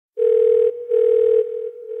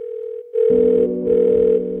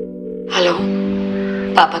Hello,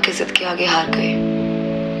 पापा की जिद के आगे हार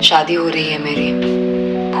गए। शादी हो रही है मेरी,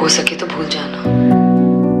 हो सके तो भूल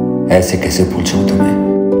जाना। ऐसे कैसे भूल जाऊं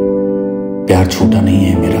तुम्हें? प्यार छूटा नहीं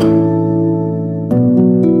है मेरा।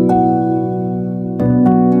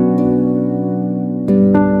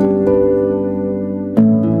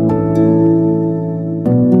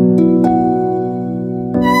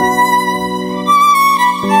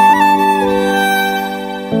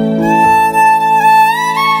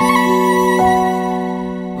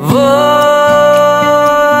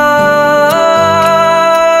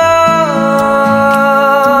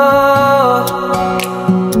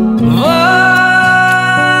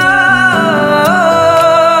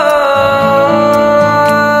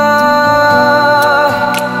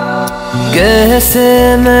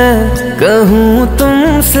 कैसे मैं कहूँ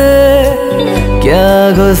तुमसे क्या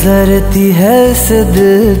गुजरती है इस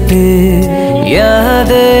दिल पे,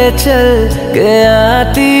 यादें चल के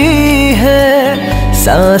आती है,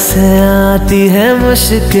 सांसें आती है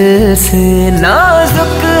मुश्किल से।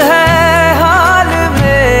 नाजुक है हाल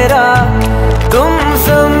मेरा, तुम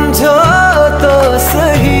समझो तो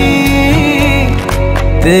सही।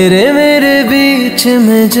 तेरे मेरे बीच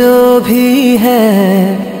में जो भी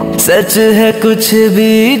है सच है, कुछ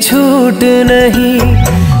भी झूठ नहीं।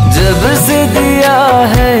 जब से दिया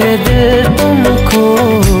है दिल तुमको,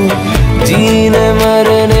 जीने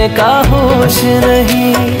मरने का होश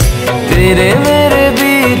नहीं। तेरे मेरे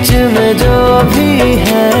बीच में जो भी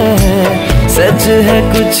है सच है,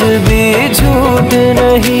 कुछ भी झूठ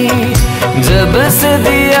नहीं। जब से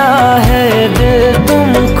दिया है दिल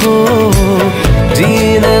तुमको,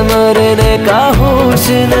 जीने मरने का होश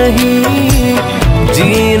नहीं।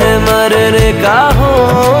 जीने मरने का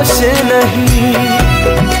होश नहीं।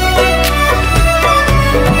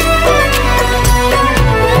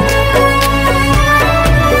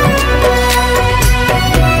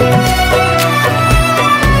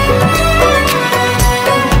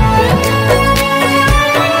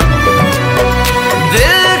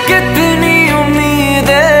 दिल कितनी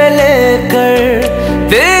उम्मीदें लेकर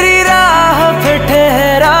तेरी राह पे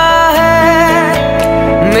ठहरा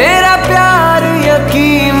है। मेरा प्यार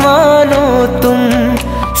यकीन मानो तुम,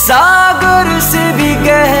 सागर से भी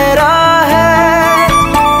गहरा है।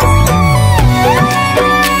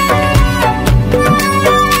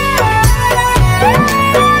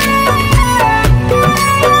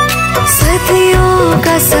 सदियों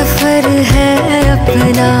का सफर है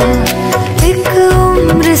अपना, एक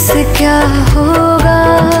उम्र से क्या होगा।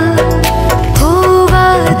 होगा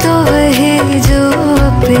तो वही जो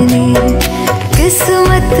अपनी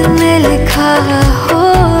किस्मत में लिखा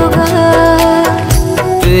होगा।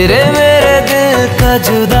 तेरे मेरे दिल का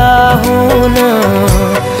जुदा होना,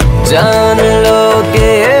 जान लो कि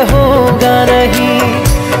ये होगा नहीं।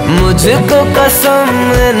 मुझको कसम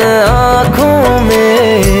इन आँखों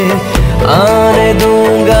में आने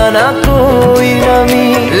दूंगा ना कोई नमी।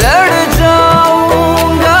 लड़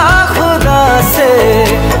जाऊंगा खुदा से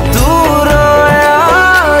तू रोया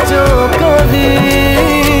जो कभी।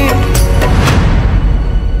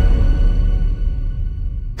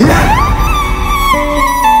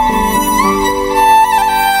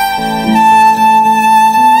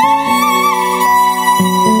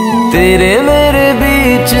 तेरे मेरे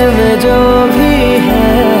बीच में जो भी है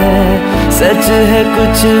सच है,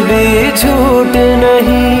 कुछ भी झूठ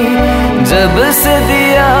नहीं। जब से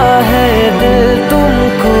दिया है दिल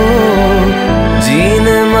तुमको,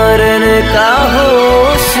 जीने मरने का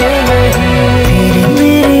होश नहीं। तेरे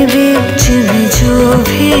मेरे बीच में जो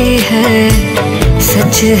भी है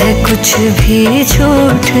सच है, कुछ भी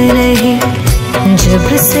झूठ नहीं।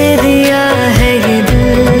 जब से दिया है ये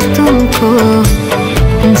दिल तुमको,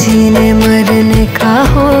 जीने मरने का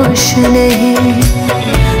होश नहीं।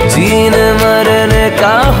 जीने मरने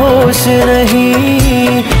का होश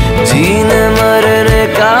नहीं। जीने मरने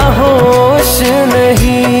का होश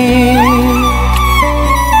नहीं।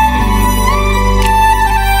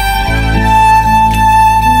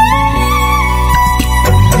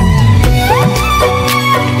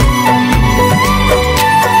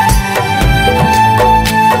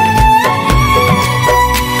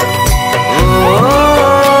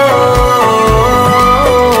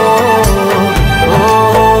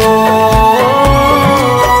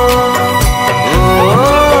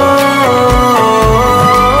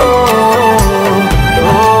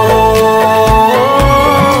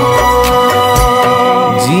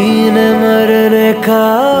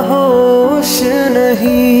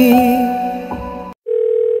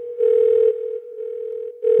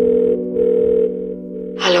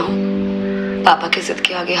 हेलो, पापा की जिद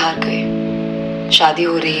के आगे हार गए। शादी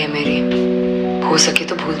हो रही है मेरी, हो सके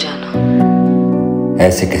तो भूल जाना।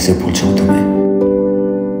 ऐसे कैसे भूल जाऊं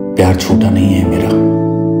तुम्हें? प्यार छूटा नहीं है मेरा।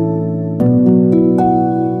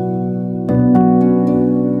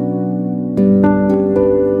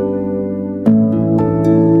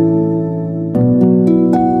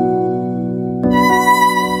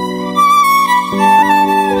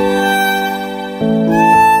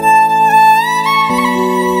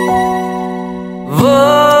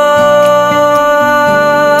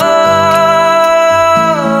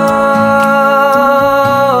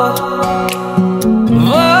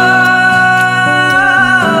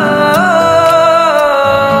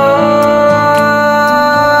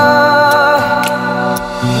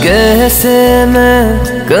 कैसे मैं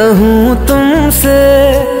कहूँ तुमसे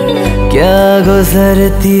क्या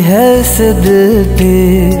गुजरती है इस दिल पे,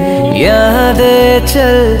 यादें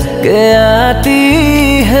चल के आती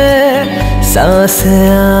है, सांसें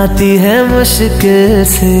आती है मुश्किल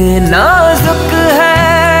से। नाजुक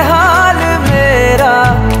है हाल मेरा,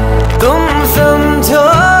 तुम समझो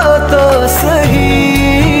तो सही।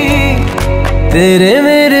 तेरे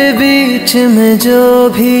मेरे बीच में जो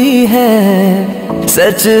भी है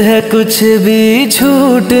सच है, कुछ भी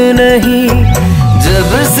झूठ नहीं।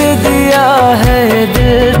 जब से दिया है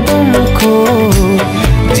दिल तुमको,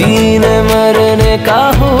 जीने मरने का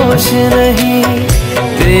होश नहीं।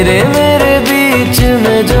 तेरे मेरे बीच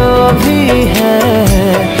में जो भी है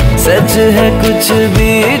सच है, कुछ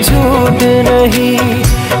भी झूठ नहीं।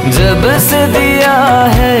 जब से दिया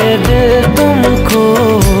है दिल तुमको,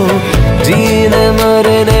 जीने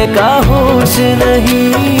मरने का होश नहीं।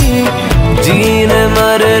 जीने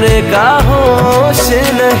मरने का होश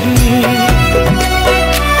नहीं।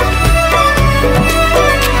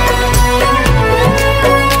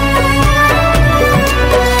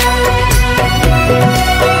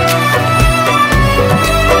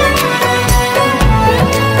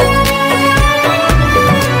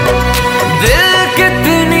 दिल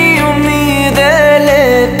कितनी उम्मीदें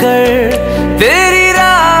लेकर तेरी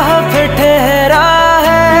राह पे ठहरा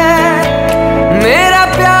है। मेरा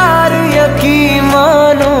प्यार यकीन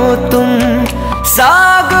मानो तुम,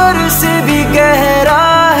 सागर से